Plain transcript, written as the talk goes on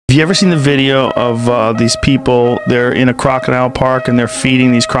Have you ever seen the video of these people? They're in a crocodile park and they're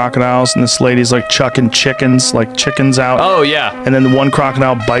feeding these crocodiles, and this lady's like chucking chickens out. Oh yeah. And then the one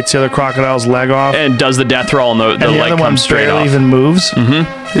crocodile bites the other crocodile's leg off And does the death roll, and the leg comes straight off. And the other one barely even moves.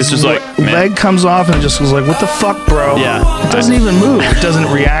 Mm-hmm. It's just like, leg comes off and just goes like, "What the fuck, bro?" Yeah. It doesn't even move. It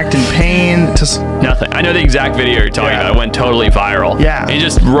doesn't react in pain. It just nothing. I know the exact video you're talking about. It went totally viral. Yeah. He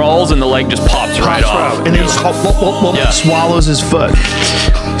just rolls and the leg just pops right off. And then he swallows his foot.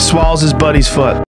 Swallows his buddy's foot.